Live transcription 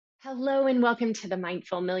Hello and welcome to the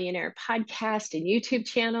Mindful Millionaire podcast and YouTube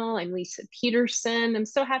channel. I'm Lisa Peterson. I'm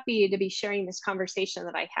so happy to be sharing this conversation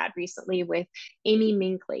that I had recently with Amy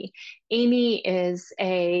Minkley. Amy is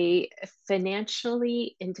a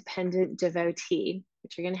financially independent devotee,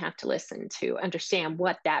 which you're going to have to listen to understand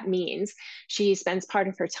what that means. She spends part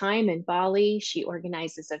of her time in Bali. She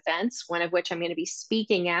organizes events, one of which I'm going to be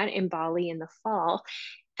speaking at in Bali in the fall.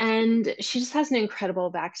 And she just has an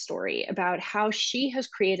incredible backstory about how she has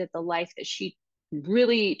created the life that she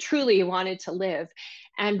really, truly wanted to live,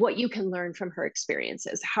 and what you can learn from her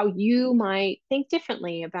experiences, how you might think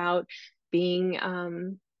differently about being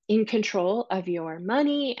in control of your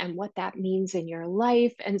money and what that means in your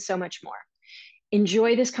life, and so much more.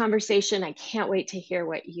 Enjoy this conversation. I can't wait to hear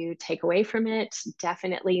what you take away from it.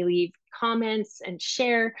 Definitely leave comments and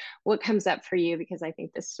share what comes up for you because I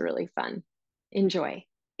think this is really fun. Enjoy.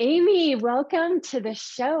 Amy, welcome to the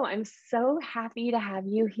show. I'm so happy to have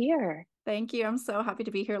you here. Thank you. I'm so happy to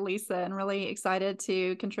be here, Lisa, and really excited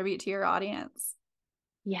to contribute to your audience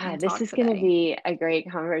Yeah, and this talk is going to today. be a great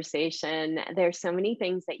conversation. There's so many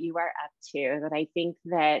things that you are up to that I think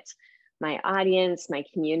that my audience, my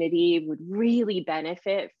community would really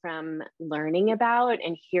benefit from learning about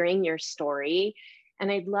and hearing your story.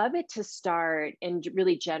 And I'd love it to start in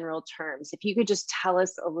really general terms. If you could just tell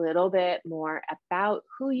us a little bit more about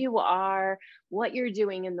who you are, what you're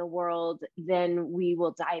doing in the world, then we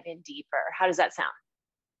will dive in deeper. How does that sound?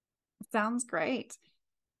 Sounds great.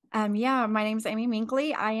 Yeah, my name's Amy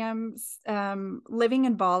Minkley. I am living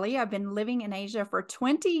in Bali. I've been living in Asia for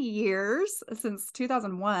 20 years, since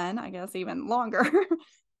 2001, I guess even longer.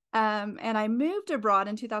 And I moved abroad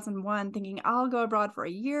in 2001 thinking I'll go abroad for a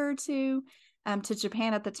year or two, to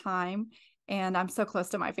Japan at the time. And I'm so close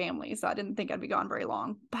to my family, so I didn't think I'd be gone very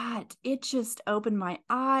long. But it just opened my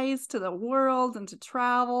eyes to the world and to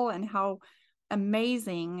travel and how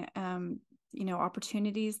amazing,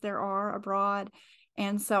 opportunities there are abroad.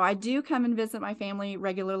 And so I do come and visit my family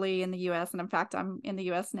regularly in the US. And in fact, I'm in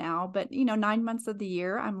the US now, but 9 months of the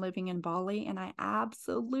year I'm living in Bali, and I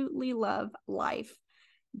absolutely love life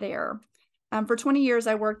there. For 20 years,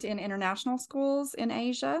 I worked in international schools in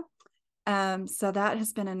Asia. So that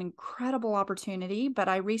has been an incredible opportunity, but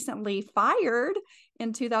I recently fired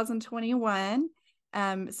in 2021.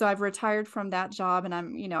 So I've retired from that job, and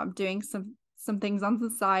I'm doing some things on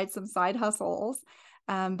the side, some side hustles.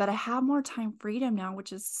 But I have more time freedom now,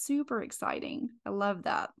 which is super exciting. I love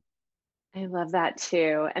that. I love that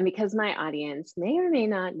too. And because my audience may or may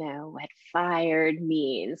not know what fired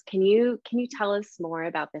means, can you tell us more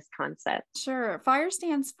about this concept? Sure. FIRE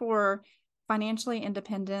stands for financial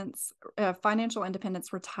independence,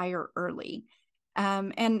 retire early.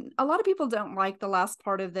 And a lot of people don't like the last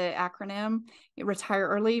part of the acronym, retire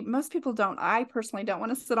early. Most people don't. I personally don't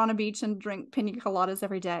want to sit on a beach and drink pina coladas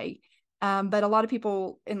every day. But a lot of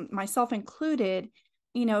people, and myself included,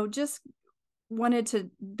 just wanted to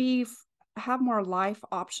have more life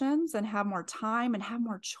options and have more time and have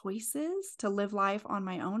more choices to live life on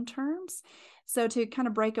my own terms. So to kind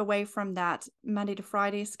of break away from that Monday to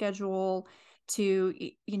Friday schedule to,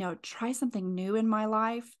 try something new in my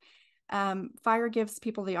life. FIRE gives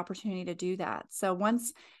people the opportunity to do that. So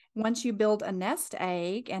once you build a nest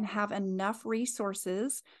egg and have enough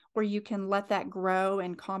resources where you can let that grow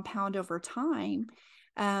and compound over time,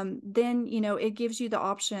 then it gives you the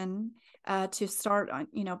option to start on,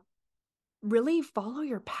 really follow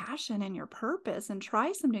your passion and your purpose and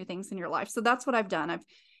try some new things in your life. So that's what I've done.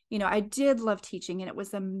 I did love teaching, and it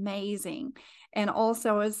was amazing. And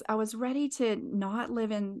also, as I was ready to not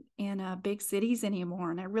live in big cities anymore,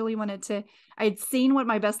 and I really wanted to. I had seen what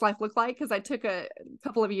my best life looked like because I took a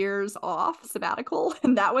couple of years off sabbatical,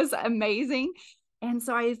 and that was amazing. And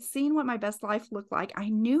so I had seen what my best life looked like. I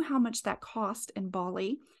knew how much that cost in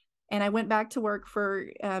Bali, and I went back to work for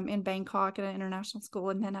in Bangkok at an international school,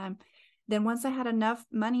 and then once I had enough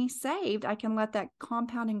money saved, I can let that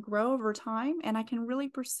compound and grow over time, and I can really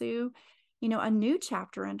pursue, a new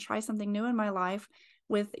chapter and try something new in my life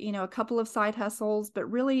with, a couple of side hustles, but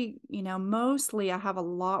really, mostly I have a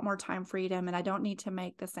lot more time freedom, and I don't need to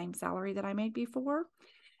make the same salary that I made before.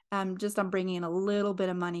 I'm bringing in a little bit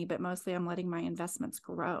of money, but mostly I'm letting my investments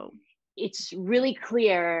grow. It's really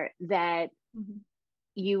clear that Mhm.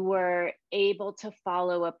 you were able to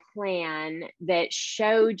follow a plan that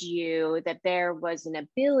showed you that there was an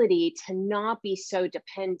ability to not be so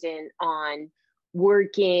dependent on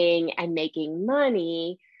working and making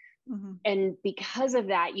money. Mhm. And because of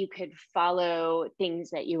that, you could follow things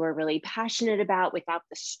that you were really passionate about without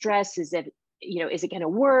the stress. Is it going to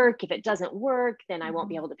work? If it doesn't work, then I won't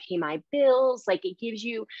be Mhm. able to pay my bills. Like, it gives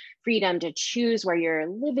you freedom to choose where you're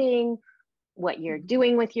living, what you're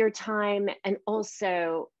doing with your time, and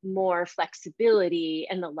also more flexibility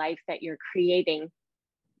in the life that you're creating.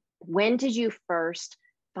 When did you first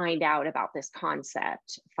find out about this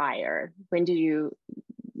concept, FIRE? When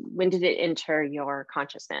did it enter your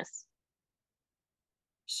consciousness?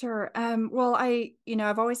 Sure. Well,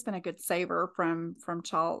 I've always been a good saver from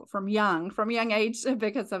young age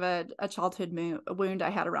because of a childhood wound I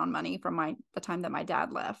had around money from the time that my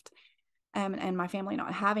dad left, and my family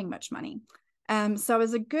not having much money. So I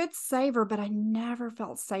was a good saver, but I never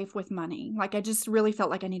felt safe with money. Like I just really felt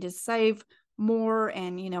like I needed to save more,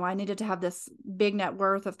 and I needed to have this big net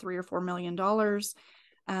worth of $3 or $4 million.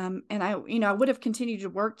 And I would have continued to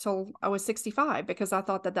work till I was 65 because I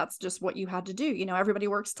thought that that's just what you had to do. Everybody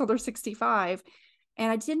works till they're 65.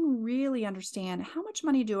 And I didn't really understand how much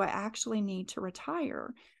money do I actually need to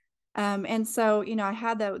retire. And so, I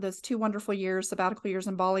had those 2 wonderful years, sabbatical years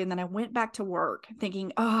in Bali. And then I went back to work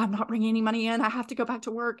thinking, oh, I'm not bringing any money in. I have to go back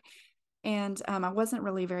to work. And I wasn't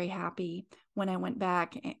really very happy when I went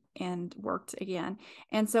back and worked again.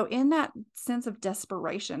 And so in that sense of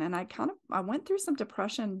desperation, and I went through some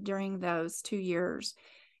depression during those 2 years.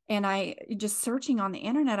 And I just searching on the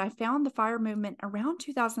internet, I found the FIRE movement around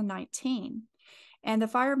 2019. And the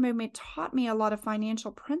FIRE movement taught me a lot of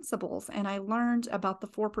financial principles. And I learned about the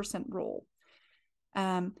 4% rule,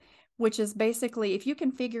 which is basically if you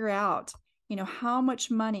can figure out, how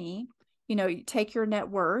much money, you take your net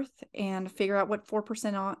worth and figure out what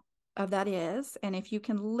 4% of that is. And if you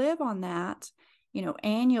can live on that,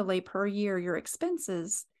 annually per year, your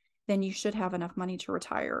expenses, then you should have enough money to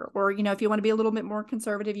retire. Or, if you want to be a little bit more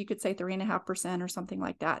conservative, you could say 3.5% or something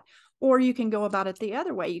like that. Or you can go about it the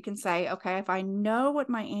other way. You can say, okay, if I know what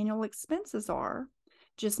my annual expenses are,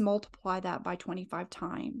 just multiply that by 25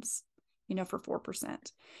 times, for 4%.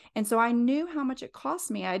 And so I knew how much it cost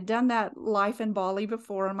me. I had done that life in Bali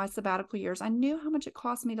before in my sabbatical years. I knew how much it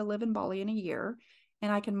cost me to live in Bali in a year. And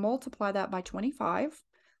I can multiply that by 25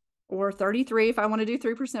 or 33 if I want to do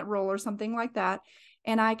 3% rule or something like that.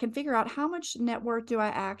 And I can figure out how much net worth do I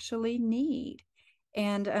actually need.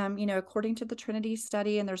 And, according to the Trinity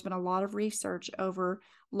study, and there's been a lot of research over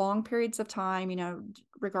long periods of time,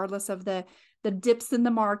 regardless of the dips in the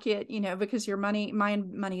market, because my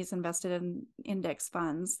money is invested in index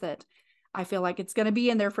funds that I feel like it's going to be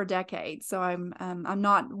in there for decades. So I'm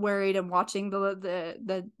not worried. I'm watching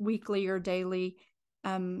the weekly or daily,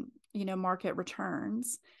 market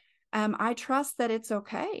returns. I trust that it's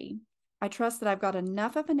okay. I trust that I've got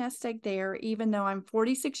enough of a nest egg there, even though I'm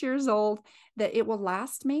 46 years old, that it will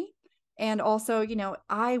last me. And also,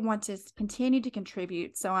 I want to continue to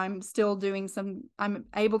contribute. So I'm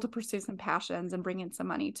able to pursue some passions and bring in some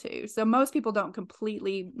money too. So most people don't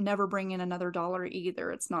completely never bring in another dollar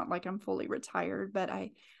either. It's not like I'm fully retired, but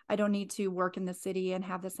I don't need to work in the city and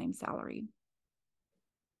have the same salary.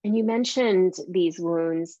 And you mentioned these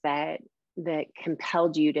wounds that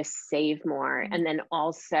compelled you to save more. And then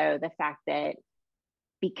also the fact that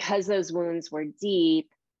because those wounds were deep,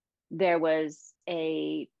 there was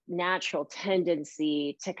a natural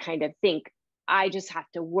tendency to kind of think, I just have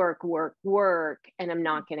to work, and I'm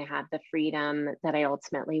not going to have the freedom that I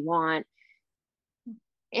ultimately want.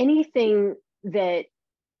 Anything that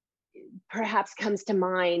perhaps comes to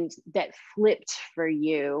mind that flipped for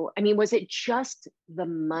you? I mean, was it just the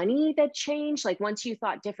money that changed? Like once you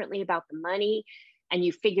thought differently about the money and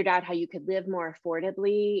you figured out how you could live more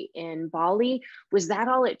affordably in Bali, was that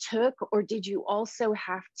all it took? Or did you also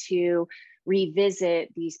have to revisit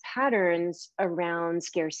these patterns around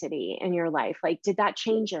scarcity in your life? Like, did that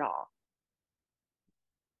change at all?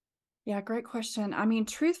 Yeah, great question. I mean,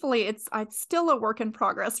 truthfully, it's still a work in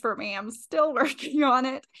progress for me. I'm still working on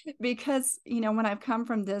it because, when I've come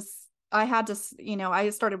from this, I had to, I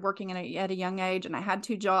started working at a young age and I had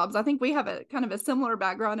 2 jobs. I think we have a kind of a similar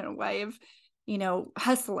background in a way of,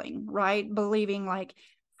 hustling, right? Believing like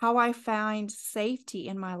how I find safety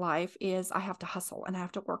in my life is I have to hustle and I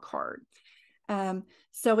have to work hard.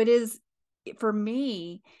 So it is for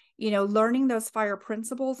me, learning those FIRE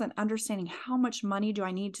principles and understanding how much money do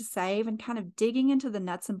I need to save and kind of digging into the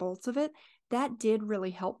nuts and bolts of it, that did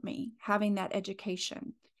really help me having that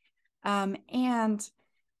education. And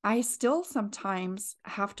I still sometimes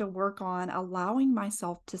have to work on allowing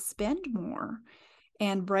myself to spend more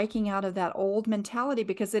and breaking out of that old mentality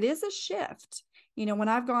because it is a shift. When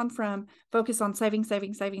I've gone from focus on saving,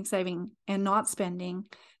 and not spending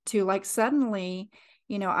to like suddenly,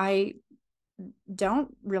 I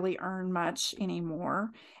don't really earn much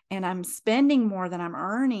anymore and I'm spending more than I'm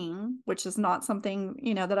earning, which is not something,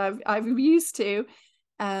 that I've used to.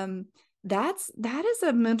 that is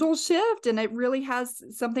a mental shift, and it really has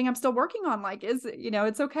something I'm still working on. Like, is,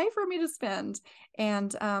 it's okay for me to spend.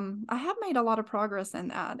 And I have made a lot of progress in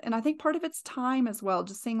that. And I think part of it's time as well,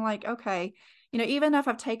 just seeing like, okay, even if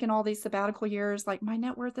I've taken all these sabbatical years, like my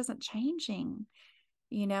net worth isn't changing,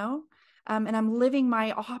 you know, and I'm living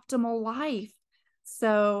my optimal life.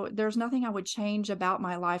 So there's nothing I would change about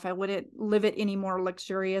my life. I wouldn't live it any more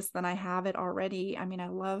luxurious than I have it already. I mean, I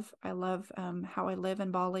love how I live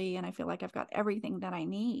in Bali, and I feel like I've got everything that I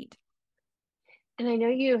need. And I know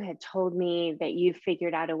you had told me that you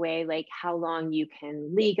figured out a way, like how long you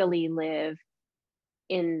can legally live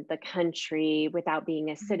in the country without being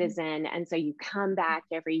a Mhm. citizen. And so you come back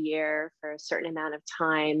every year for a certain amount of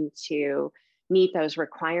time to meet those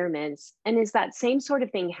requirements. And is that same sort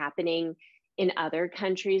of thing happening in other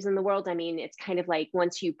countries in the world? I mean, it's kind of like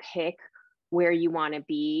once you pick where you want to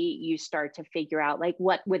be, you start to figure out like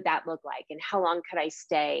what would that look like and how long could I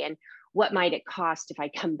stay and what might it cost if I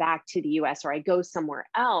come back to the US or I go somewhere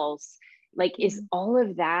else. Like, is Mhm. all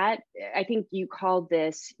of that, I think you called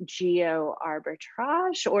this geo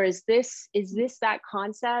arbitrage, or is this that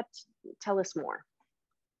concept? Tell us more.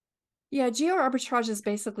 Yeah, geo arbitrage is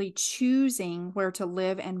basically choosing where to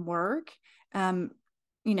live and work, um,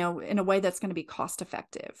 in a way that's going to be cost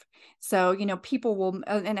effective. So, people will,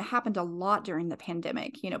 and it happened a lot during the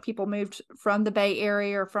pandemic. People moved from the Bay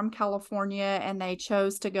Area or from California, and they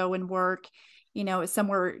chose to go and work,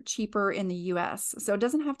 somewhere cheaper in the US. So it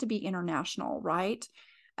doesn't have to be international, right?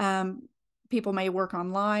 Um, People may work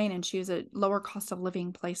online and choose a lower cost of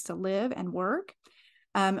living place to live and work.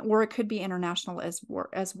 Or it could be international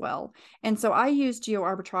as well. And so I use geo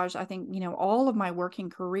arbitrage. I think, all of my working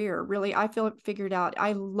career, really, I feel figured out.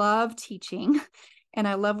 I love teaching and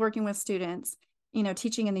I love working with students.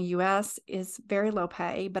 Teaching in the US is very low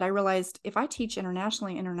pay, but I realized if I teach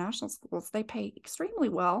internationally, international schools, they pay extremely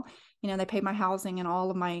well. They pay my housing and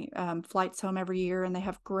all of my flights home every year, and they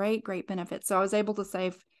have great, great benefits. So I was able to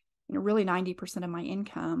save, really 90% of my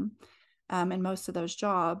income in most of those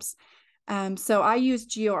jobs. So I use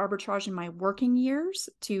geo arbitrage in my working years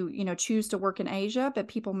to, choose to work in Asia, but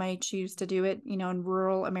people may choose to do it, in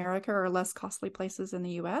rural America or less costly places in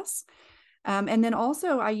the US. And then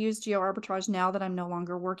also I use geo arbitrage now that I'm no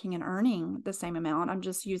longer working and earning the same amount. I'm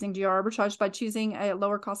just using geo arbitrage by choosing a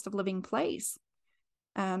lower cost of living place.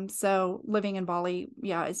 So living in Bali,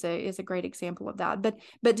 yeah, is a great example of that.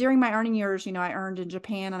 But during my earning years, I earned in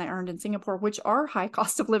Japan and I earned in Singapore, which are high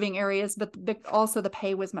cost of living areas, but also the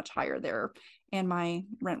pay was much higher there, and my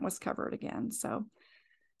rent was covered again. So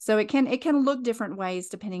it can look different ways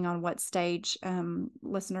depending on what stage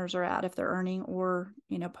listeners are at, if they're earning or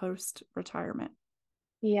post retirement.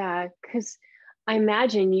 Yeah, because I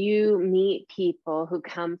imagine you meet people who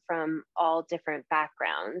come from all different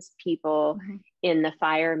backgrounds, people Mm-hmm. in the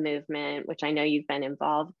F.I.R.E movement, which I know you've been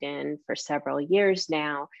involved in for several years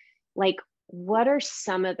now. Like, what are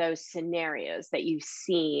some of those scenarios that you've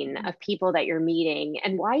seen of people that you're meeting,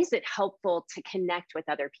 and why is it helpful to connect with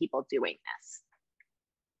other people doing this?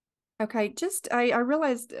 Okay, just I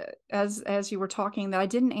realized as you were talking that I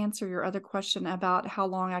didn't answer your other question about how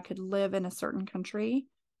long I could live in a certain country.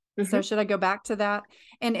 So Mhm. should I go back to that?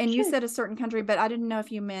 And you Sure. said a certain country, but I didn't know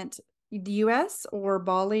if you meant the US or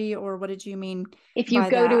Bali, or what did you mean If you by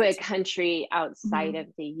go to a that? country outside Mhm. of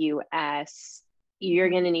the US, you're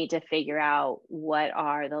Mhm. going to need to figure out what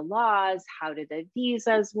are the laws, how do the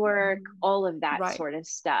visas work, Mhm. all of that Right. sort of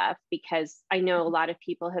stuff. Because I know a lot of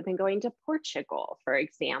people have been going to Portugal, for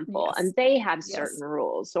example, and Yes. they have certain Yes.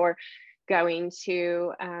 rules, or going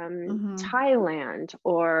to Hmm. Thailand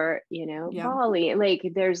or, Yeah. Bali. Like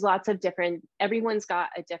there's lots of different, everyone's got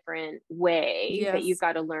a different way that you've Yes.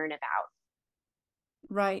 got to learn about.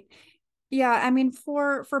 Right. Yeah, I mean,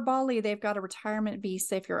 for Bali, they've got a retirement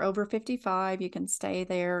visa. If you're over 55, you can stay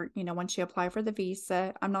there, once you apply for the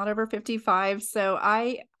visa. I'm not over 55, so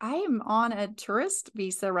I am on a tourist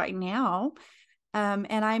visa right now. And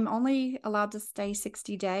I'm only allowed to stay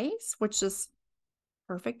 60 days, which is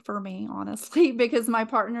perfect for me, honestly, because my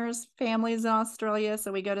partner's family is in Australia,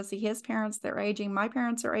 so we go to see his parents. They're aging. My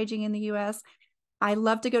parents are aging in the US. I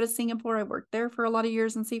love to go to Singapore. I worked there for a lot of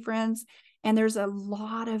years and see friends. And there's a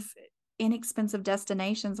lot of inexpensive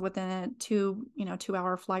destinations within a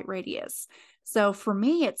 2-hour flight radius. So for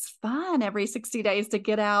me, it's fun every 60 days to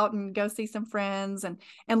get out and go see some friends.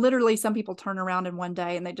 And literally some people turn around in one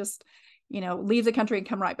day and they just, leave the country and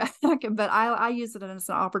come right back. But I use it as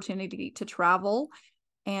an opportunity to travel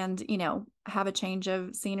and, have a change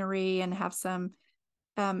of scenery and have some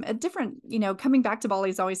a different, coming back to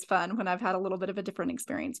Bali is always fun when I've had a little bit of a different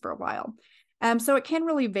experience for a while. So it can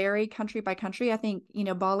really vary country by country. I think,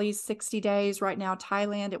 Bali's 60 days right now.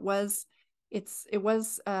 Thailand, it was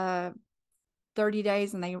 30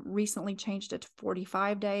 days, and they recently changed it to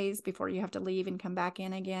 45 days before you have to leave and come back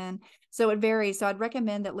in again. So it varies. So I'd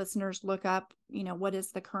recommend that listeners look up, what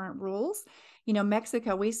is the current rules.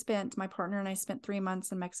 Mexico, my partner and I spent 3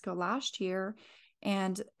 months in Mexico last year.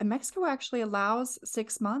 And Mexico actually allows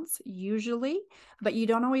 6 months usually, but you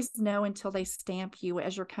don't always know until they stamp you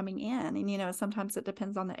as you're coming in. And, sometimes it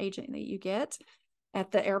depends on the agent that you get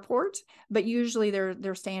at the airport, but usually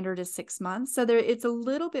their standard is 6 months. So it's a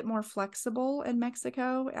little bit more flexible in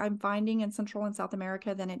Mexico, I'm finding, in Central and South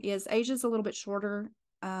America than it is. Asia's a little bit shorter,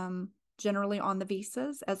 generally on the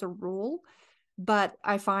visas as a rule. But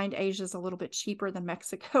I find Asia's a little bit cheaper than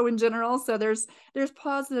Mexico in general. So there's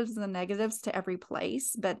positives and negatives to every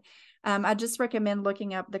place. But I just recommend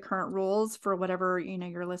looking up the current rules for whatever,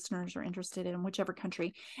 your listeners are interested in whichever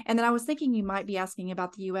country. And then I was thinking you might be asking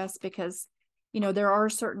about the US because, there are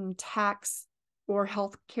certain tax or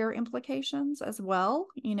healthcare implications as well.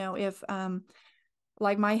 If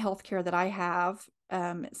like my healthcare that I have,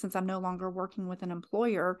 since I'm no longer working with an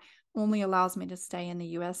employer, only allows me to stay in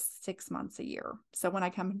the US 6 months a year. So when I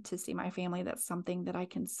come to see my family, that's something that I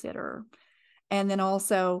consider. And then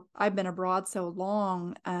also, I've been abroad so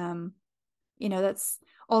long, that's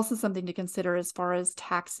also something to consider as far as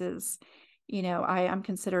taxes. I'm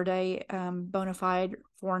considered a bona fide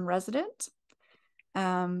foreign resident.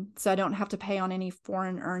 So I don't have to pay on any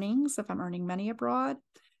foreign earnings if I'm earning money abroad.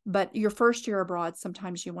 But your first year abroad,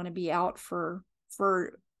 sometimes you want to be out for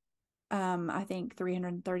I think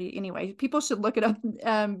 330. Anyway, people should look it up.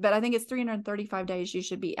 But I think it's 335 days you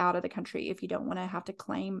should be out of the country if you don't want to have to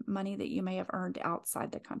claim money that you may have earned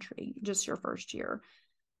outside the country, just your first year.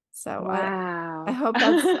 So wow. I hope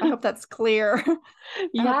that's clear.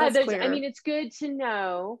 Yeah, Clear. I mean, it's good to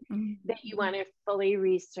know that you want to fully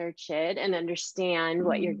research it and understand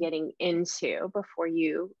what you're getting into before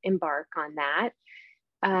you embark on that.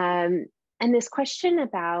 And this question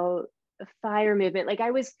about the FIRE movement, like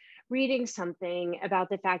I was reading something about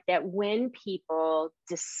the fact that when people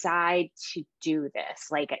decide to do this,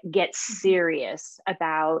 like get serious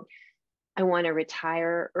about, I want to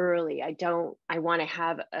retire early. I want to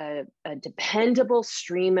have a dependable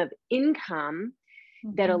stream of income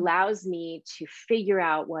that allows me to figure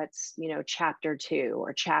out what's, chapter 2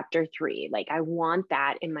 or chapter 3. Like I want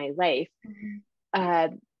that in my life.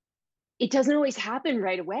 It doesn't always happen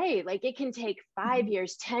right away. Like it can take 5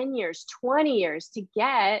 years, 10 years, 20 years to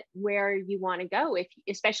get where you want to go,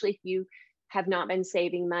 especially if you have not been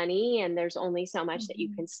saving money and there's only so much that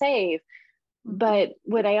you can save. But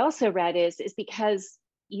what I also read is because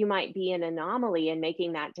you might be an anomaly in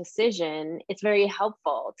making that decision, it's very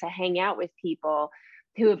helpful to hang out with people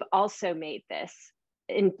who have also made this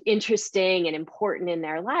interesting and important in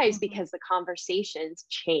their lives because the conversations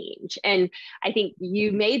change. And I think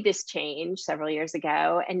you made this change several years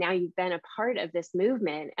ago, and now you've been a part of this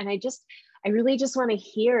movement. And I really just want to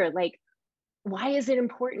hear, like, why is it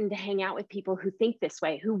important to hang out with people who think this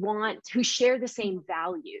way, who share the same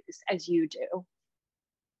values as you do?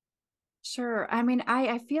 Sure. I mean,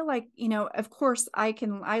 I feel like, of course I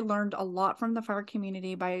learned a lot from the FIRE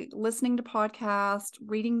community by listening to podcasts,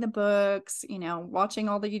 reading the books, watching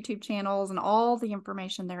all the YouTube channels and all the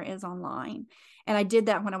information there is online. And I did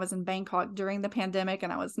that when I was in Bangkok during the pandemic,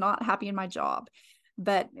 and I was not happy in my job.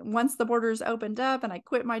 But once the borders opened up and I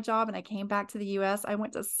quit my job and I came back to the US, I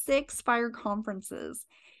went to 6 FIRE conferences,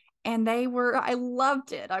 and I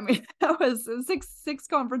loved it. I mean, that was six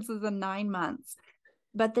conferences in 9 months.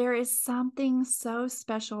 But there is something so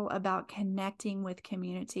special about connecting with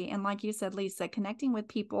community. And like you said, Lisa, connecting with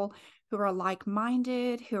people who are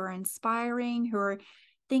like-minded, who are inspiring, who are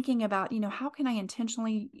thinking about, how can I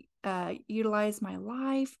intentionally utilize my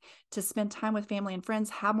life to spend time with family and friends,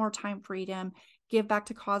 have more time freedom, give back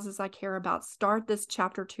to causes I care about, start this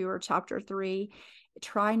chapter 2 or chapter 3,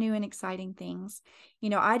 try new and exciting things.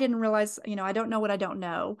 I didn't realize, I don't know what I don't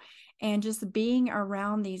know. And just being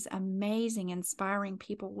around these amazing, inspiring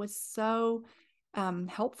people was so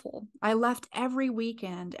helpful. I left every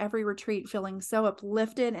weekend, every retreat feeling so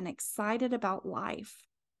uplifted and excited about life.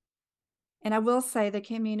 And I will say the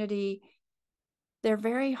community, they're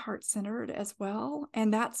very heart-centered as well.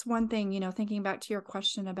 And that's one thing, thinking back to your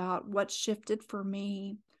question about what shifted for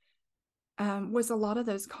me, was a lot of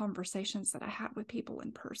those conversations that I had with people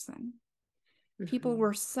in person. People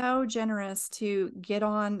were so generous to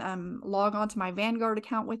log on to my Vanguard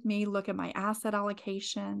account with me, look at my asset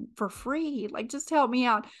allocation for free, like just help me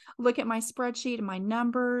out, look at my spreadsheet and my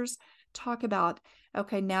numbers, talk about,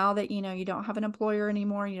 okay, now that, you don't have an employer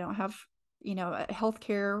anymore, you don't have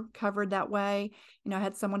healthcare covered that way. I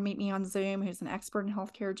had someone meet me on Zoom who's an expert in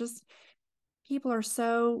healthcare. Just people are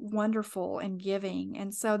so wonderful and giving.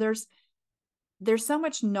 And so there's so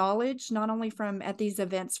much knowledge, not only from at these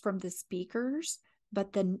events from the speakers,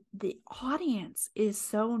 but the audience is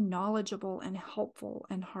so knowledgeable and helpful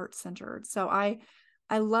and heart-centered. So I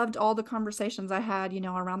loved all the conversations I had,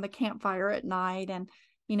 around the campfire at night and,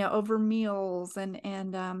 over meals. And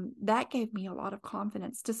that gave me a lot of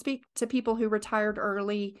confidence to speak to people who retired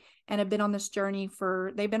early and have been on this journey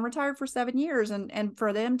they've been retired for 7 years. And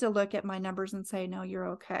for them to look at my numbers and say, no,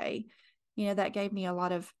 you're okay. That gave me a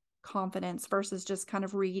lot of confidence versus just kind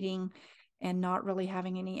of reading and not really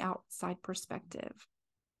having any outside perspective.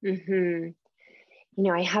 I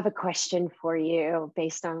have a question for you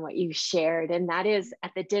based on what you shared. And that is,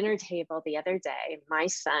 at the dinner table the other day, my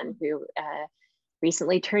son, who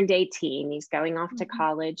recently turned 18, he's going off to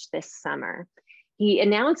college this summer. He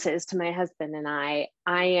announces to my husband and I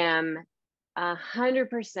am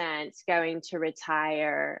 100% going to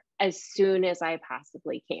retire as soon as I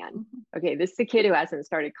possibly can. Okay, this is a kid who hasn't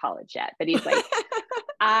started college yet, but he's like,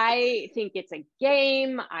 I think it's a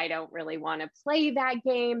game. I don't really want to play that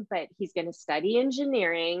game, but he's going to study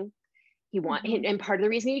engineering. And part of the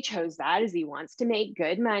reason he chose that is he wants to make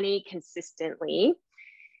good money consistently.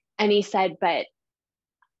 And he said, but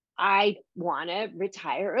I want to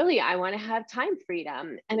retire early. I want to have time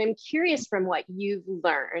freedom. And I'm curious, from what you've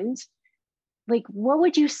learned, like, what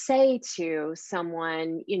would you say to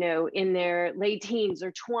someone, in their late teens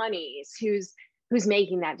or 20s who's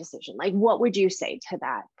making that decision? Like, what would you say to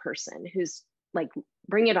that person who's like,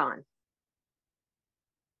 bring it on?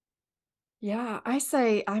 Yeah, I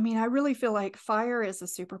really feel like FIRE is a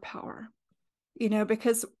superpower,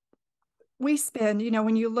 because we spend,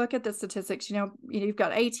 when you look at the statistics, you've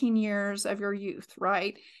got 18 years of your youth,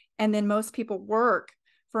 right? And then most people work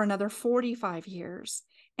for another 45 years.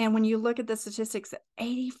 And when you look at the statistics,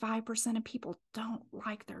 85% of people don't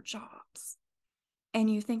like their jobs. And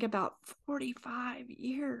you think about 45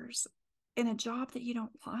 years in a job that you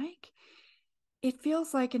don't like, it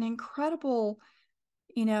feels like an incredible,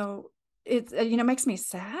 it makes me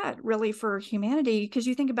sad really for humanity, because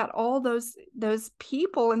you think about all those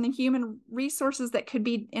people and the human resources that could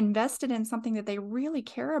be invested in something that they really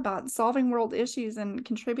care about, solving world issues and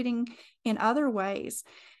contributing in other ways.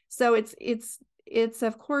 So it's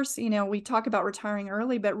of course, we talk about retiring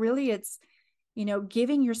early, but really it's,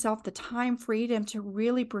 giving yourself the time freedom to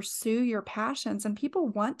really pursue your passions, and people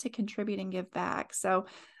want to contribute and give back. So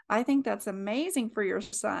I think that's amazing for your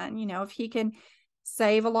son, if he can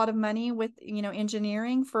save a lot of money with,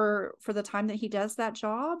 engineering for the time that he does that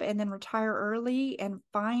job, and then retire early and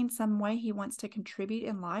find some way he wants to contribute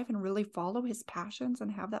in life and really follow his passions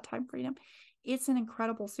and have that time freedom. It's an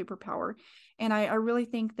incredible superpower. And I really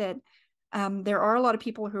think that there are a lot of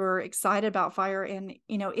people who are excited about FIRE, and,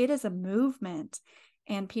 it is a movement,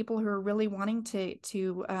 and people who are really wanting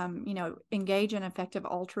to engage in effective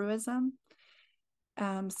altruism.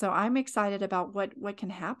 So I'm excited about what can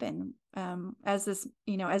happen as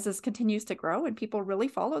this continues to grow and people really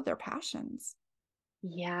follow their passions.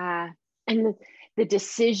 Yeah. And the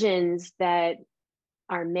decisions that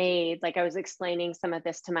are made, like I was explaining some of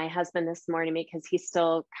this to my husband this morning because he's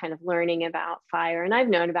still kind of learning about FIRE, and I've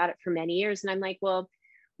known about it for many years. And I'm like, well,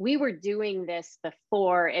 we were doing this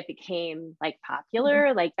before it became like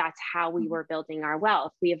popular. Like, that's how we were building our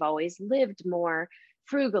wealth. We have always lived more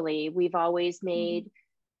frugally. We've always made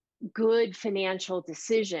good financial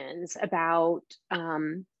decisions about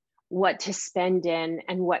what to spend in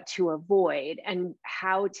and what to avoid, and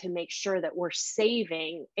how to make sure that we're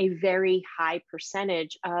saving a very high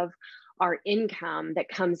percentage of our income that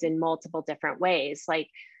comes in multiple different ways, like,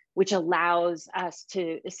 which allows us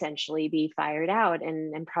to essentially be fired out,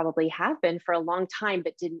 and probably have been for a long time,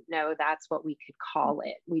 but didn't know that's what we could call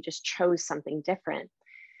it. We just chose something different.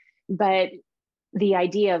 But the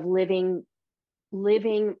idea of living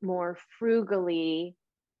more frugally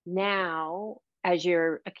now as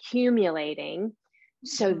you're accumulating,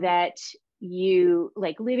 so that you,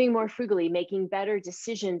 like, living more frugally, making better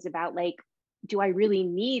decisions about, like, do I really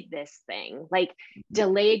need this thing? Like,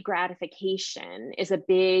 delayed gratification is a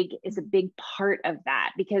big part of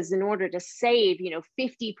that, because in order to save,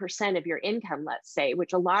 50% of your income, let's say,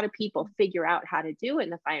 which a lot of people figure out how to do in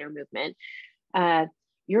the FIRE movement,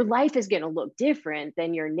 your life is going to look different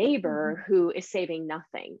than your neighbor who is saving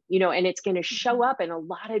nothing, and it's going to show up in a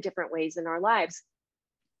lot of different ways in our lives.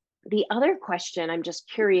 The other question I'm just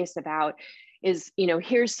curious about is,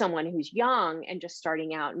 here's someone who's young and just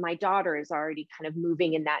starting out. My daughter is already kind of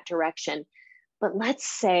moving in that direction. But let's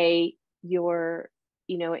say you're,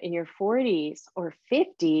 in your 40s or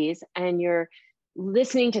 50s and you're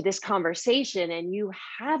listening to this conversation and you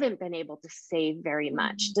haven't been able to save very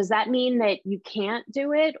much, does that mean that you can't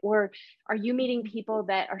do it? Or are you meeting people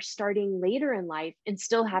that are starting later in life and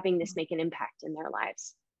still having this make an impact in their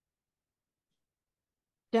lives?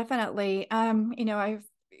 Definitely.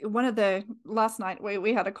 One of the last night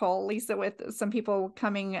we had a call, Lisa, with some people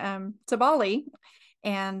coming to Bali,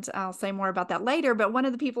 and I'll say more about that later. But one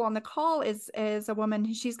of the people on the call is a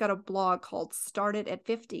woman. She's got a blog called Started at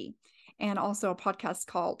 50, and also a podcast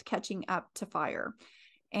called Catching Up to F.I.R.E.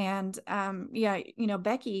 And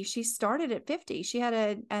Becky, she started at 50. She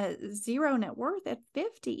had a zero net worth at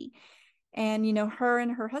 50. And, her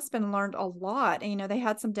and her husband learned a lot. And, they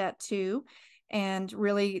had some debt too. And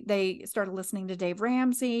really, they started listening to Dave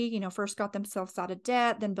Ramsey, first got themselves out of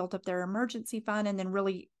debt, then built up their emergency fund, and then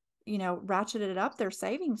really, ratcheted up their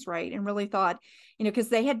savings rate and really thought, because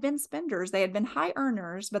they had been spenders, they had been high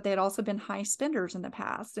earners, but they had also been high spenders in the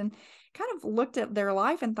past, and kind of looked at their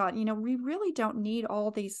life and thought, we really don't need all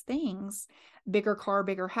these things, bigger car,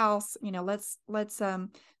 bigger house, let's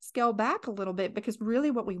scale back a little bit, because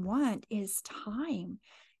really what we want is time,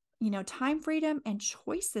 time freedom and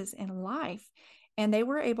choices in life. And they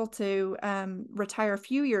were able to retire a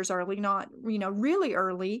few years early, not, really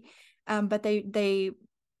early, but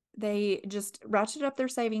they just ratcheted up their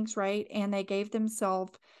savings rate, and they gave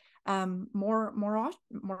themselves more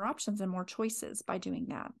options and more choices by doing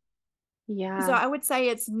that. So Yeah. I would say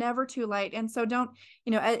it's never too late. And so don't,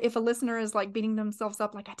 if a listener is like beating themselves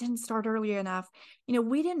up, like I didn't start early enough, we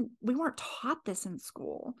weren't taught this in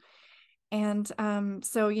school. And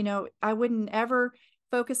so, I wouldn't ever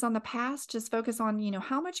focus on the past, just focus on,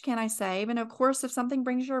 how much can I save? And of course, if something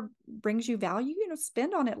brings you value,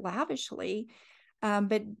 spend on it lavishly.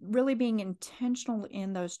 But really being intentional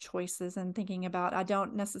in those choices and thinking about, I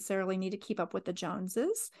don't necessarily need to keep up with the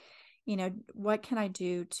Joneses. What can I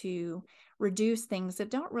do to reduce things that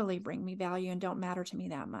don't really bring me value and don't matter to me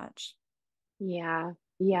that much? Yeah.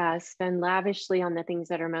 Yeah. Spend lavishly on the things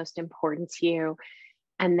that are most important to you,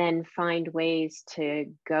 and then find ways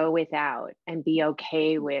to go without and be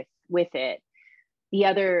okay with it. The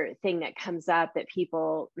other thing that comes up that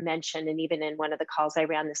people mention, and even in one of the calls I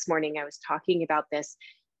ran this morning, I was talking about this,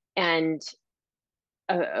 and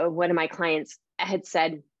one of my clients had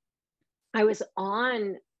said, I was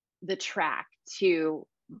on the track to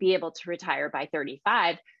be able to retire by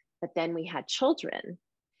 35, but then we had children,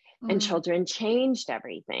 and Mm, children changed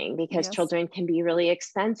everything because yes. children can be really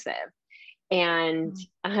expensive. And Mm,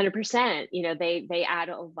 100%, they add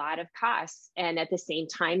a lot of costs. And at the same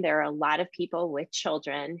time, there are a lot of people with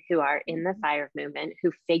children who are in the FIRE movement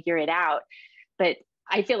who figure it out. But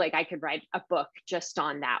I feel like I could write a book just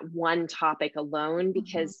on that one topic alone, mhm,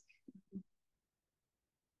 because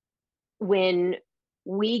when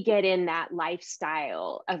we get in that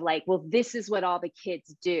lifestyle of like, well, this is what all the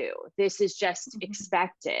kids do, this is just mhm,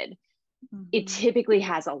 expected, it mhm, typically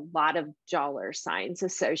has a lot of dollar signs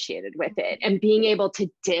associated with it. And being able to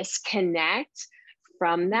disconnect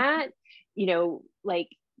from mhm, that, like,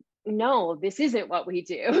 no, this isn't what we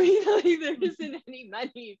do. Like, there mhm, isn't any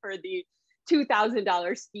money for the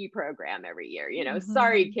 $2,000 ski program every year.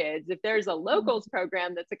 Sorry, mhm, kids. If there's a mhm, locals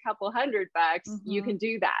program that's a couple $100, you mhm, can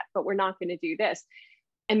do that, but we're not going to do this.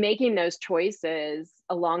 And making those choices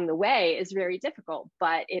along the way is very difficult,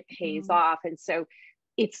 but it pays mhm, off. And so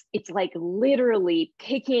it's like literally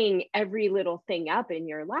picking every little thing up in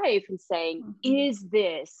your life and saying, mhm, is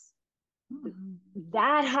this mhm,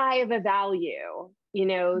 that high of a value,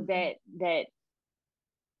 mhm, that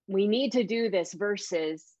we need to do this,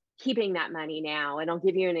 versus keeping that money now. And I'll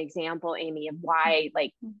give you an example, Amy, of why,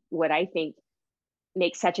 like, what I think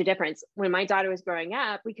makes such a difference. When my daughter was growing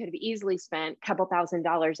up, we could have easily spent a couple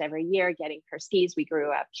 $1,000s every year getting her skis. She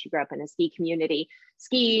grew up in a ski community,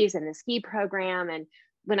 skis and the ski program. And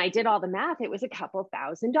when I did all the math, it was a couple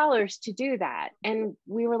 $1,000s to do that. And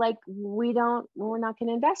we were like, we're not going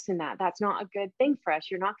to invest in that. That's not a good thing for us.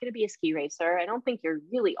 You're not going to be a ski racer. I don't think you're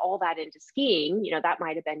really all that into skiing. That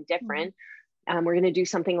might have been mhm, different. We're going to do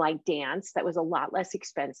something like dance that was a lot less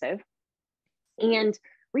expensive. And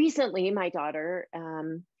recently, my daughter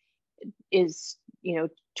is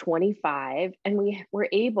 25, and we were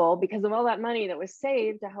able, because of all that money that was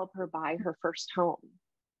saved, to help her buy her first home.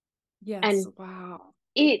 yes. And Wow.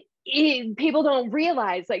 it people don't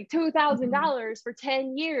realize, like, Mhm, $2,000 for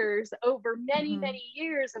 10 years over many, mhm, many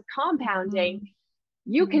years of compounding, mhm,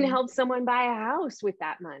 you can mhm. help someone buy a house with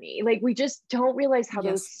that money. Like, we just don't realize how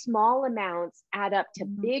those Yes. small amounts add up to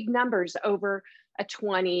Mhm, big numbers over a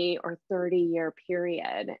 20 or 30-year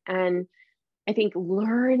period. And I think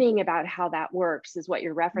learning about how that works is what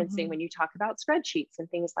you're referencing when Mm-hmm. you talk about spreadsheets and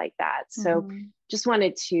things like that. So Mm-hmm. just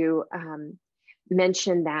wanted to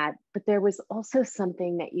mention that. But there was also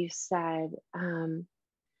something that you said.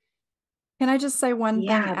 Can I just say one thing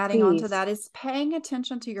Yeah, adding on to please. that is paying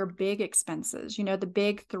attention to your big expenses, the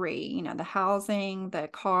big three, the housing, the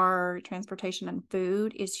car, transportation, and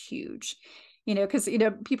food is huge. Because,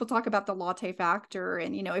 people talk about the latte factor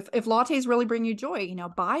and, if lattes really bring you joy,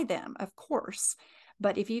 buy them, of course.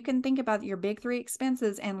 But if you can think about your big three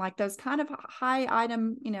expenses and like those kind of high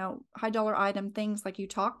item, high dollar item things like you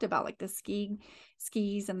talked about, like the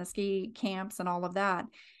skis and the ski camps and all of that,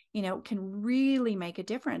 can really make a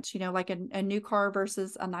difference. Like a new car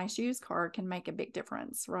versus a nice used car can make a big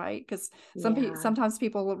difference, right? Because Yeah, sometimes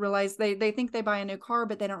people realize they think they buy a new car,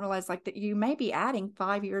 but they don't realize like that you may be adding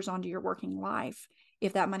 5 years onto your working life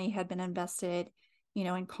if that money had been invested,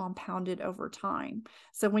 and compounded over time.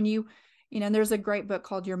 So when there's a great book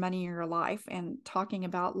called Your Money, Your Life, and talking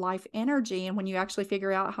about life energy. And when you actually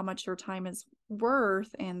figure out how much your time is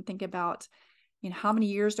worth and think about, how many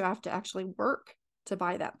years do I have to actually work to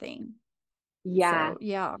buy that thing? yeah, So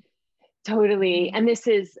yeah. totally. Mm-hmm. And this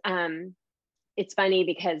is it's funny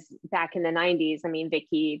because back in the 90s, I mean,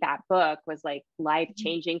 Vicky, that book was like life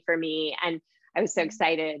changing for me. And I was so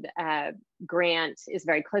excited. Grant is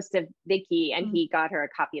very close to Vicky, and Mm-hmm. he got her a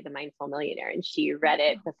copy of The Mindful Millionaire, and she read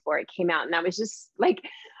it before it came out. And that was just like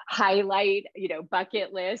highlight,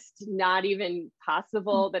 bucket list, not even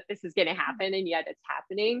possible that this is going to happen. And yet it's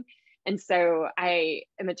happening. And so I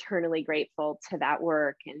am eternally grateful to that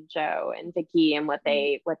work and Joe and Vicky and what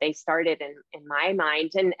they started in my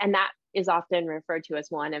mind. And that is often referred to as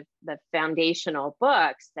one of the foundational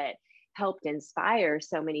books that helped inspire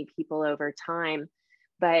so many people over time.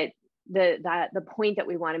 But the point that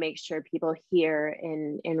we want to make sure people hear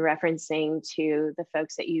in referencing to the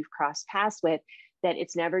folks that you've crossed paths with, that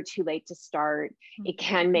it's never too late to start. It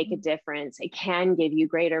can make a difference. It can give you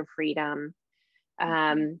greater freedom.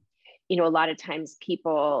 A lot of times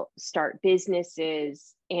people start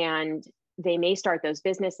businesses and they may start those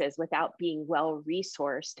businesses without being well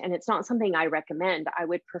resourced. And it's not something I recommend. I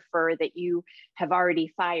would prefer that you have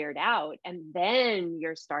already fired out and then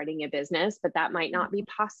you're starting a business, but that might not be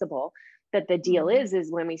possible. But the deal is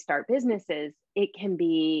when we start businesses, it can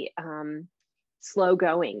be slow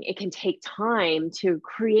going. It can take time to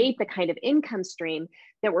create the kind of income stream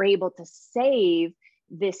that we're able to save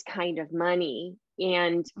this kind of money.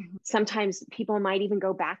 And sometimes people might even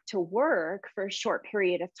go back to work for a short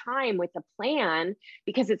period of time with a plan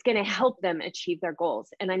because it's going to help them achieve their goals.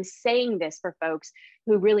 And I'm saying this for folks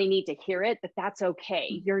who really need to hear it, that that's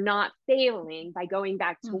okay. You're not failing by going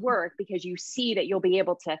back to work because you see that you'll be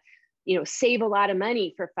able to save a lot of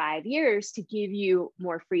money for 5 years to give you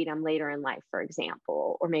more freedom later in life, for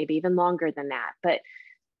example, or maybe even longer than that. But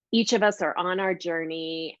each of us are on our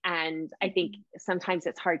journey. And I think sometimes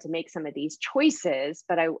it's hard to make some of these choices,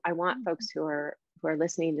 but I want folks who are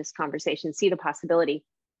listening to this conversation see the possibility.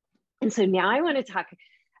 And so now I want to talk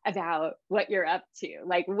about what you're up to,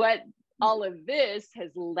 like what all of this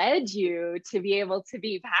has led you to be able to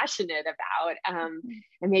be passionate about.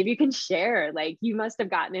 And maybe you can share, like, you must have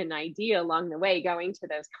gotten an idea along the way going to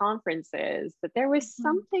those conferences that there was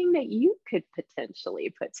something that you could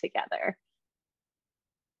potentially put together.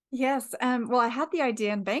 Yes. Well, I had the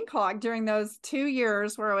idea in Bangkok during those 2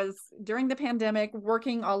 years where I was during the pandemic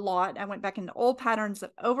working a lot. I went back into old patterns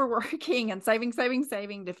of overworking and saving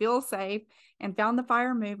to feel safe, and found the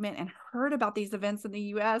FIRE movement and heard about these events in the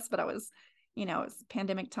US. But I was, it's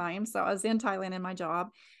pandemic time. So I was in Thailand in my job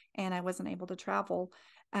and I wasn't able to travel.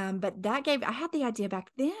 But I had the idea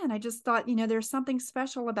back then. I just thought, there's something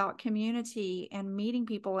special about community and meeting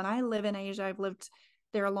people. And I live in Asia. I've lived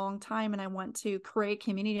there a long time, and I want to create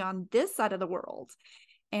community on this side of the world.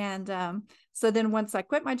 And so then once I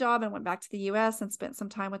quit my job and went back to the US and spent some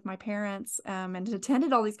time with my parents and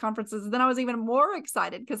attended all these conferences, then I was even more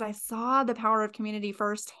excited because I saw the power of community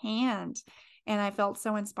firsthand. And I felt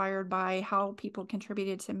so inspired by how people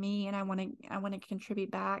contributed to me, and I want to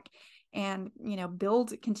contribute back and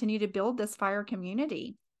continue to build this FIRE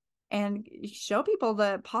community and show people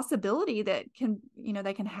the possibility that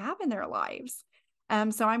they can have in their lives.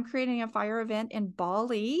 So I'm creating a FIRE event in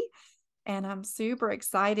Bali, and I'm super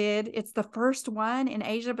excited. It's the first one in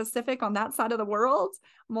Asia Pacific on that side of the world,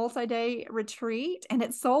 multi-day retreat, and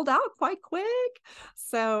it's sold out quite quick.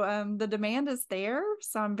 So the demand is there.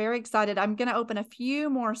 So I'm very excited. I'm going to open a few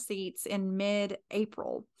more seats in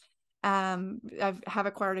mid-April. I have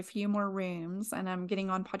acquired a few more rooms, and I'm getting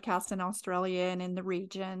on podcasts in Australia and in the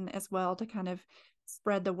region as well to kind of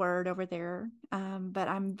spread the word over there. But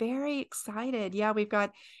I'm very excited. Yeah, we've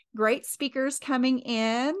got great speakers coming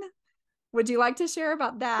in. Would you like to share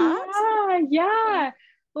about that? Yeah.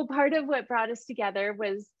 Well, part of what brought us together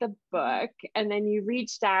was the book, and then you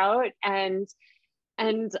reached out, and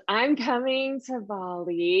I'm coming to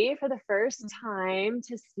Bali for the first time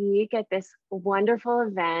to speak at this wonderful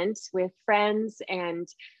event with friends and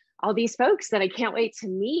all these folks that I can't wait to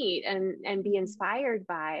meet and be inspired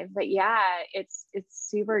by. But yeah, it's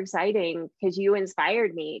super exciting because you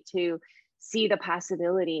inspired me to see the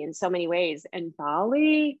possibility in so many ways. And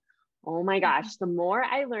Bali, oh my gosh, the more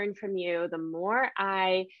I learned from you, the more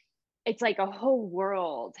it's like a whole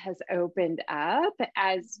world has opened up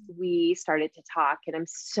as we started to talk. And I'm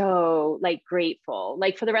so like grateful,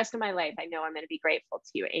 like for the rest of my life. I know I'm going to be grateful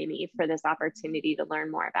to you, Amy, for this opportunity to learn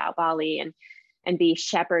more about Bali and be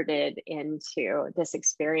shepherded into this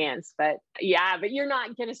experience. But yeah, but you're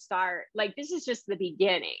not going to start, like, this is just the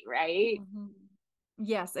beginning, right?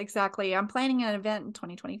 Yes, exactly. I'm planning an event in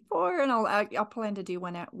 2024, and I'll plan to do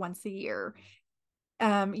one once a year.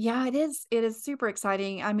 Yeah, it is super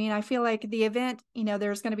exciting. I mean, I feel like the event,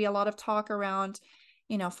 there's going to be a lot of talk around,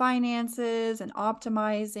 finances and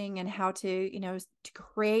optimizing and how to, to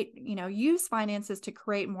create, use finances to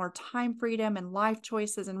create more time freedom and life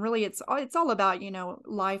choices. And really it's all about,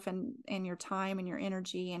 life and your time and your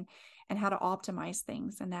energy and how to optimize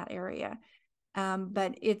things in that area.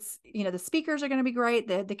 But it's, the speakers are going to be great.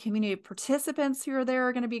 The community participants who are there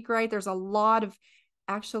are going to be great. There's a lot of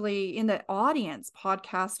actually in the audience,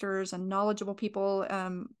 podcasters and knowledgeable people,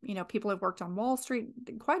 people who've worked on Wall Street,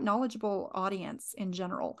 quite knowledgeable audience in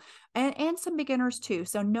general, and some beginners too.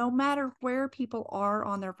 So no matter where people are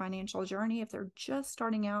on their financial journey, if they're just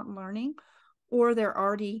starting out and learning, or they're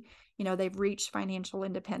already, they've reached financial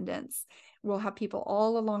independence, we'll have people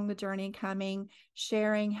all along the journey coming,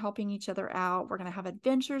 sharing, helping each other out. We're going to have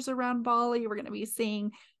adventures around Bali. We're going to be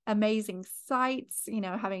seeing amazing sights,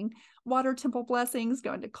 having water temple blessings,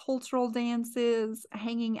 going to cultural dances,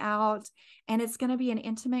 hanging out. And it's going to be an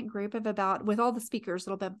intimate group of with all the speakers,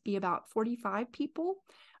 it'll be about 45 people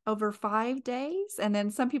over 5 days. And then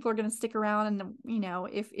some people are going to stick around and,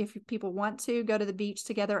 if people want to go to the beach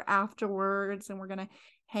together afterwards, and we're going to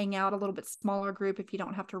hang out a little bit smaller group if you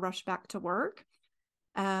don't have to rush back to work.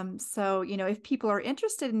 So, if people are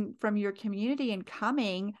interested from your community and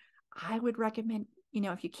coming, I would recommend,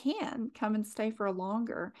 if you can, come and stay for a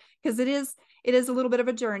longer, because it is a little bit of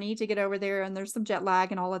a journey to get over there, and there's some jet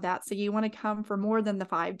lag and all of that. So you want to come for more than the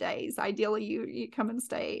 5 days. Ideally, you come and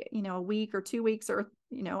stay, a week or 2 weeks or,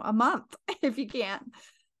 a month if you can.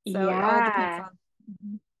 So it all depends Yeah.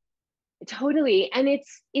 on. Totally. And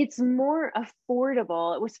it's more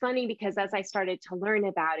affordable. It was funny because as I started to learn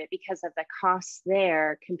about it, because of the costs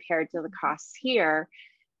there compared to the costs here,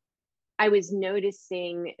 I was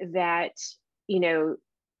noticing that,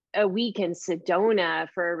 a week in Sedona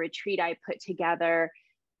for a retreat I put together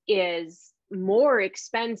is more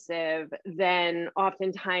expensive than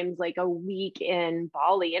oftentimes like a week in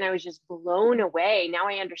Bali. And I was just blown away. Now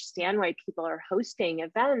I understand why people are hosting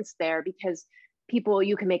events there, because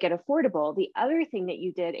you can make it affordable. The other thing that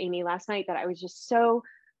you did, Amy, last night that I was just so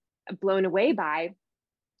blown away by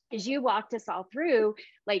is you walked us all through,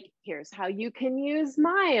 like, here's how you can use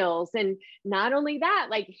miles. And not only that,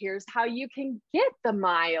 like, here's how you can get the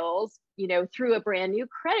miles, through a brand new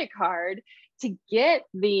credit card to get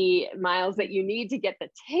the miles that you need to get the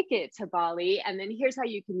ticket to Bali. And then here's how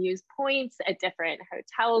you can use points at different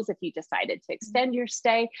hotels if you decided to extend your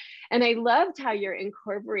stay. And I loved how you're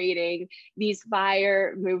incorporating these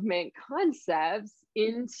FIRE movement concepts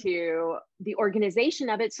into the organization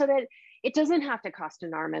of it, so that it doesn't have to cost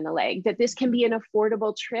an arm and a leg, that this can be an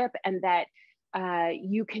affordable trip, and that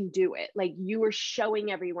you can do it. Like, you were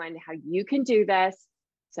showing everyone how you can do this.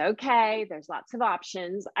 It's okay. There's lots of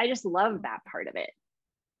options. I just love that part of it.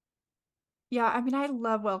 Yeah, I mean, I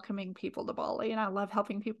love welcoming people to Bali, and I love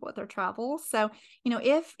helping people with their travel. So,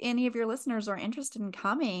 if any of your listeners are interested in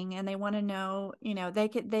coming and they want to know,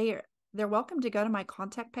 they're welcome to go to my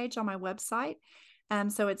contact page on my website.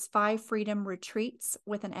 So it's FiveFreedomRetreats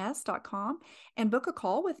with an S.com, and book a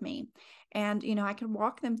call with me. And, I can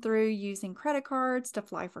walk them through using credit cards to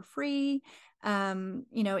fly for free.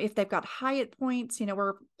 If they've got Hyatt points,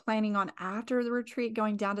 we're planning on, after the retreat,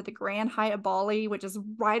 going down to the Grand Hyatt Bali, which is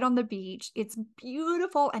right on the beach. It's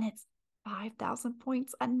beautiful, and it's 5,000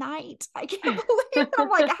 points a night. I can't believe it. I'm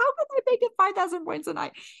like, how can I make it 5,000 points a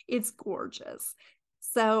night? It's gorgeous.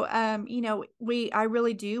 So, I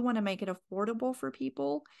really do want to make it affordable for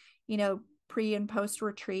people, pre and post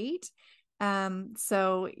retreat.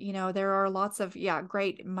 So, there are lots of,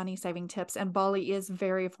 great money saving tips, and Bali is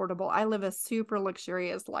very affordable. I live a super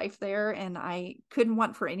luxurious life there, and I couldn't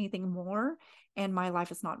want for anything more. And my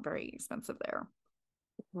life is not very expensive there.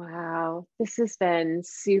 Wow, this has been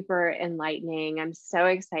super enlightening. I'm so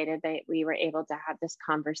excited that we were able to have this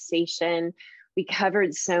conversation. We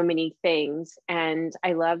covered so many things, and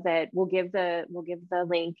I love that we'll give the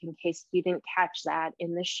link in case you didn't catch that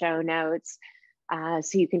in the show notes.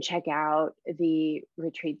 So you can check out the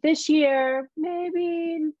retreat this year.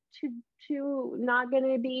 Maybe to not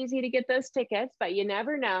going to be easy to get those tickets, but you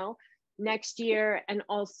never know, next year. And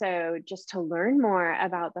also just to learn more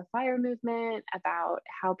about the FIRE movement, about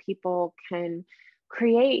how people can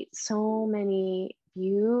create so many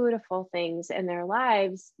beautiful things in their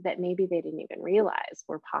lives that maybe they didn't even realize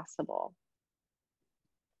were possible.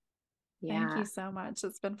 Thank Yeah. you so much.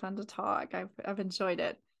 It's been fun to talk. I've enjoyed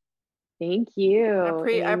it. Thank you,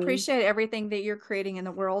 I Amy. appreciate everything that you're creating in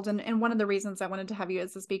the world. And one of the reasons I wanted to have you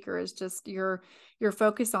as a speaker is just your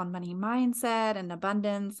focus on money mindset and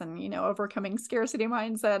abundance and, overcoming scarcity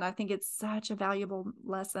mindset. I think it's such a valuable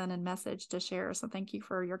lesson and message to share. So thank you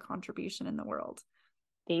for your contribution in the world.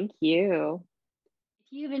 Thank you.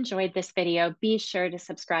 If you've enjoyed this video, be sure to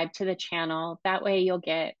subscribe to the channel. That way you'll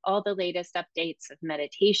get all the latest updates of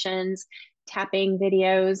meditations, tapping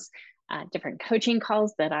videos, different coaching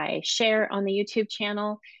calls that I share on the YouTube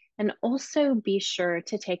channel. And also be sure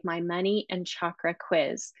to take my money and chakra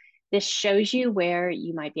quiz. This shows you where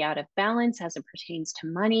you might be out of balance as it pertains to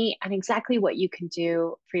money and exactly what you can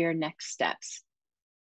do for your next steps.